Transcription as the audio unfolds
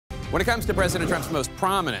When it comes to President Trump's most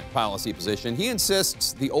prominent policy position, he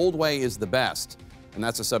insists the old way is the best. And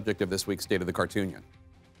that's the subject of this week's State of the Cartoonian.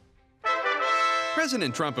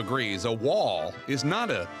 President Trump agrees a wall is not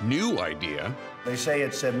a new idea. They say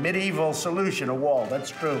it's a medieval solution, a wall. That's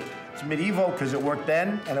true. It's medieval because it worked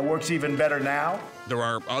then, and it works even better now. There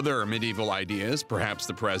are other medieval ideas perhaps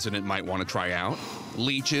the president might want to try out.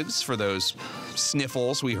 Leeches for those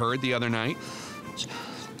sniffles we heard the other night.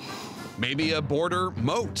 Maybe a border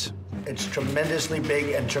moat. It's tremendously big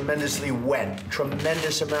and tremendously wet.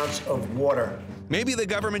 Tremendous amounts of water. Maybe the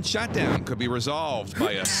government shutdown could be resolved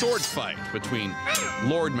by a sword fight between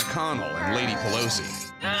Lord McConnell and Lady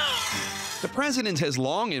Pelosi. The president has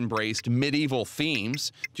long embraced medieval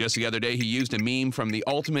themes. Just the other day, he used a meme from the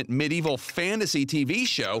ultimate medieval fantasy TV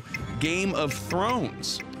show, Game of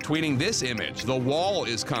Thrones. Tweeting this image, "The wall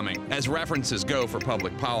is coming." As references go for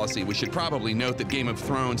public policy, we should probably note that Game of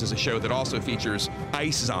Thrones is a show that also features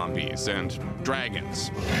ice zombies and dragons.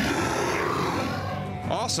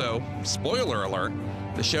 Also, spoiler alert,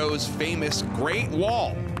 the show's famous Great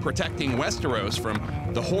Wall, protecting Westeros from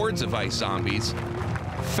the hordes of ice zombies,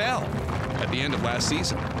 fell at the end of last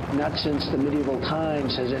season. Not since the medieval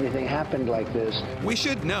times has anything happened like this. We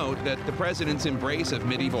should note that the president's embrace of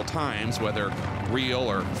medieval times, whether real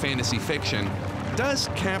or fantasy fiction, does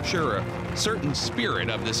capture a certain spirit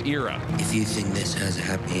of this era. If you think this has a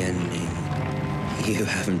happy ending, you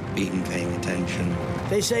haven't been paying attention.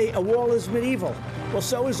 They say a wall is medieval. Well,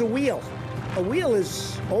 so is a wheel. A wheel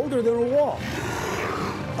is older than a wall.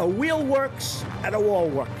 A wheel works and a wall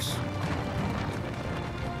works.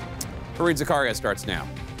 Fareed Zakaria starts now.